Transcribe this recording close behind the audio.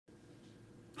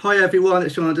Hi everyone,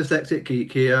 it's John Dyslexic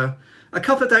Geek here. A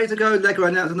couple of days ago, LEGO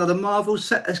announced another Marvel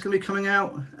set that's going to be coming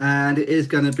out, and it is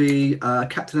going to be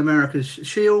Captain America's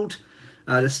Shield.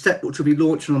 The set which will be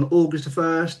launching on August the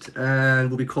 1st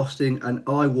and will be costing an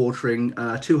eye-watering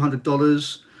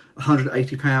 $200,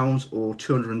 £180 or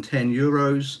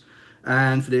 €210.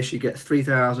 And for this you get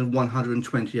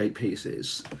 3,128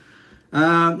 pieces.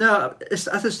 Now, as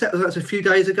I said, that's a few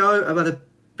days ago. I've had a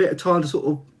bit of time to sort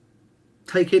of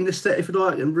take in this set, if you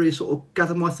like, and really sort of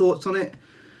gather my thoughts on it.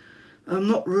 I'm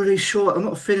not really sure. I'm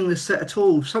not feeling this set at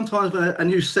all. Sometimes when a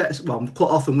new set, well, quite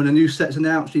often when a new set's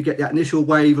announced, you get that initial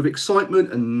wave of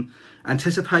excitement and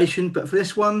anticipation. But for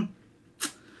this one,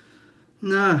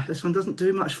 no, this one doesn't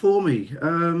do much for me.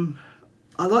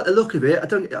 I like the look of it.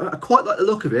 I quite like the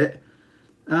look of it.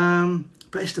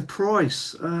 But it's the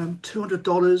price.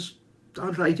 $200,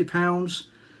 £180.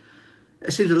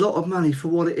 It seems a lot of money for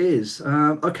what it is.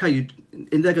 Okay,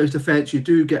 in Lego's defence, you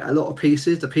do get a lot of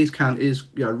pieces. The piece count is,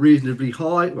 reasonably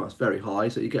high. Well, it's very high,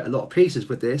 so you get a lot of pieces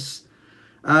with this.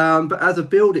 But as a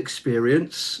build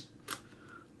experience,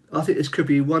 I think this could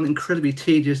be one incredibly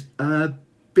tedious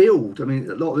build. I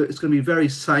mean, a lot of it's going to be very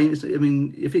same. I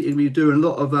mean, if you're doing a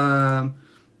lot of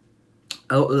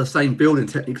the same building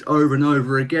techniques over and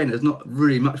over again, there's not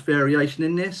really much variation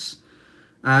in this.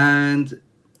 And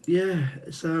yeah,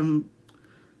 it's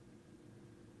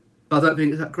I don't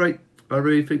think it's that great. I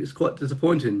really think it's quite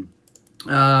disappointing.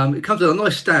 It comes with a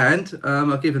nice stand.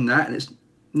 I'll give them that, and it's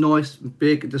nice,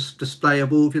 big,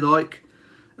 displayable if you like.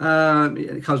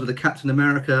 It comes with a Captain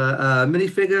America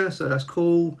minifigure, so that's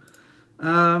cool.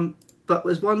 But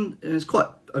there's one, and it's quite,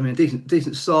 I mean,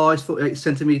 decent size, 48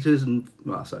 centimeters, and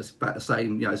well, so it's about the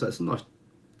same. So it's a nice,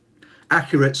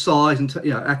 accurate size, and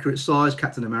accurate size.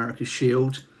 Captain America's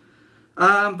shield.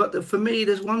 But for me,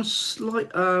 there's one slight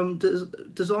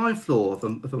design flaw, if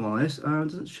I'm honest. It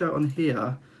doesn't show it on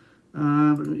here.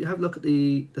 But you have a look at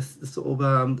the sort of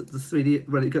the 3D,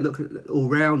 when you go look at all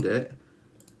round it.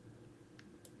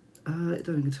 It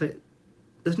doesn't even take.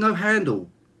 There's no handle.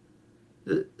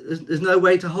 There's no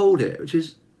way to hold it, which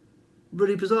is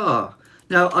really bizarre.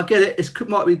 Now I get it.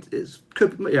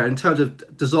 In terms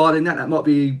of designing that might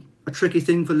be a tricky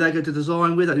thing for Lego to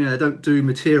design with. They don't do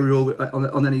material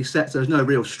on any sets. There's no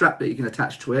real strap that you can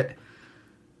attach to it.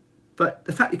 But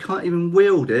the fact you can't even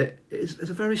wield it is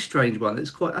a very strange one. That's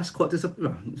quite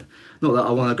disappointing. Not that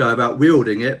I want to go about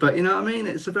wielding it, but you know what I mean.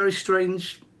 It's a very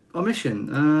strange omission.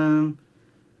 And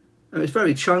it's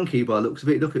very chunky by the looks of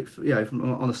it. Look at from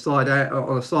on a side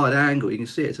angle, you can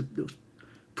see it looks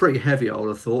pretty heavy. I would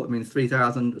have thought. I mean,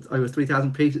 over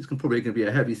 3,000 pieces. It's probably going to be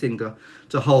a heavy thing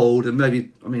to hold, and maybe,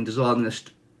 I mean, designing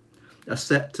a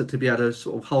set to be able to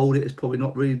sort of hold it is probably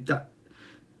not really that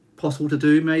possible to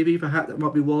do. Maybe, perhaps that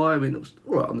might be why. I mean, it looks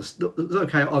all right it's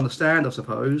okay on the stand, I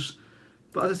suppose,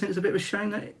 but I just think it's a bit of a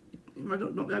shame that you might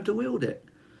not be able to wield it.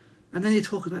 And then you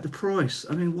talk about the price.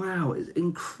 I mean, wow, it's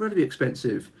incredibly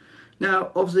expensive.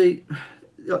 Now, obviously,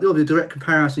 the direct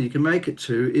comparison you can make it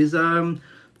to is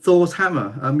Thor's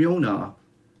hammer, Mjolnir.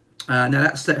 Now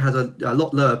that set has a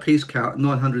lot lower piece count,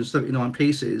 979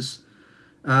 pieces,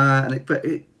 but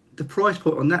the price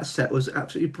point on that set was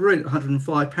absolutely brilliant,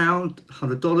 £105,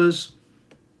 $100.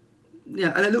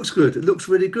 Yeah, and it looks good. It looks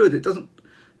really good. It doesn't,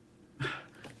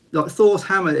 like Thor's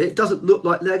hammer, it doesn't look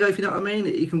like Lego, if you know what I mean.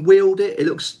 You can wield it.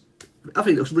 I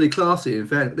think it looks really classy, in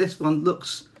fact. This one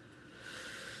looks,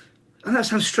 and that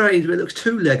sounds strange, but it looks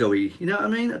too Lego-y. You know what I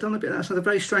mean? That's a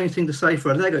very strange thing to say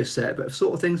for a Lego set, but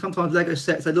sort of thing. Sometimes Lego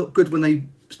sets, they look good when they,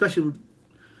 especially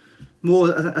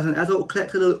more as an adult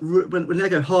collector, when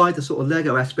Lego hide the sort of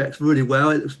Lego aspects really well,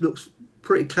 it looks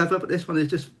pretty clever. But this one is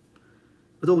just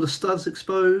with all the studs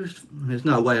exposed. There's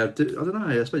no way I don't know.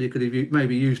 I suppose you could have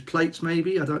maybe used plates,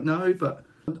 maybe. I don't know, but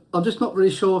I'm just not really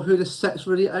sure who this set's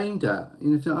really aimed at.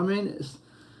 You know what I mean?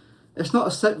 It's not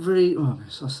a set really. Well,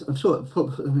 I'm sure. I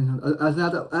mean, as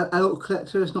an adult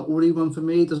collector, it's not really one for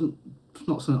me. It's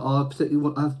not something I particularly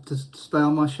want to have to display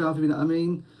on my shelf. If you know what I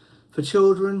mean. For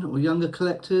children or younger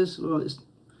collectors, well,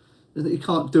 you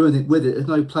can't do anything with it.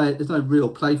 There's no real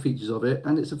play features of it,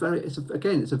 and it's a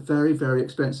very, very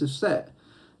expensive set.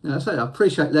 Now, I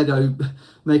appreciate Lego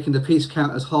making the piece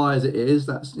count as high as it is.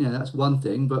 That's one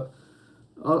thing, but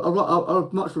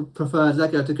I'd much prefer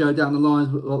Lego to go down the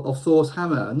lines of Thor's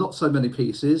hammer. Not so many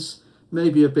pieces,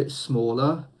 maybe a bit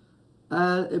smaller,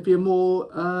 and it'd be a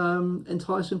more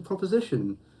enticing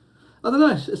proposition. I don't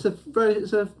know. It's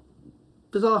a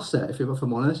bizarre set, if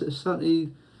I'm honest. I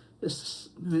mean, I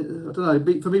don't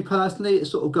know. For me personally, it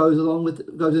sort of goes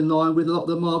in line with a lot of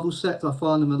the Marvel sets. I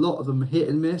find a lot of them hit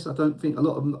and miss. I don't think a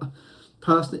lot of them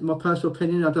personally, my personal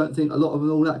opinion, I don't think a lot of them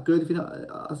are all that good. If you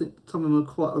know, I think some of them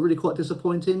are really quite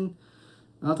disappointing.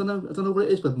 I don't know what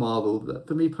it is with Marvel, but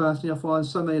for me personally, I find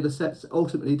so many of the sets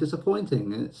ultimately disappointing.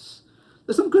 There's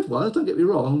some good ones, don't get me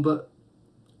wrong, but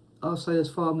I'll say there's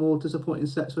far more disappointing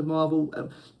sets with Marvel,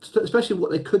 especially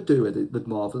what they could do with it with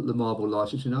Marvel, the Marvel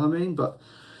license. You know what I mean? But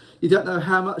you don't know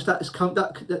how much that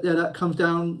comes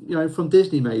down, you know, from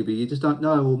Disney. Maybe you just don't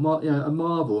know, or you know, a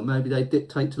Marvel. Maybe they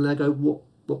dictate to Lego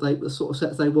the sort of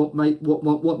sets they want, make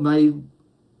what made,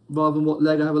 rather than what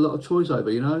Lego have a lot of choice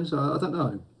over. You know, so I don't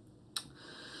know.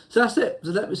 So that's it.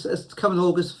 So it's coming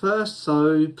August 1st.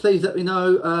 So please let me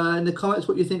know in the comments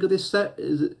what you think of this set.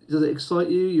 Does it excite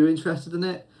you? You're interested in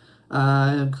it?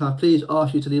 Can I please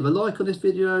ask you to leave a like on this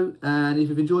video? And if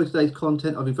you've enjoyed today's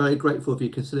content, I'll be very grateful if you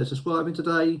consider subscribing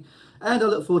today. And I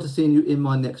look forward to seeing you in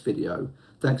my next video.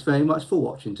 Thanks very much for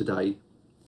watching today.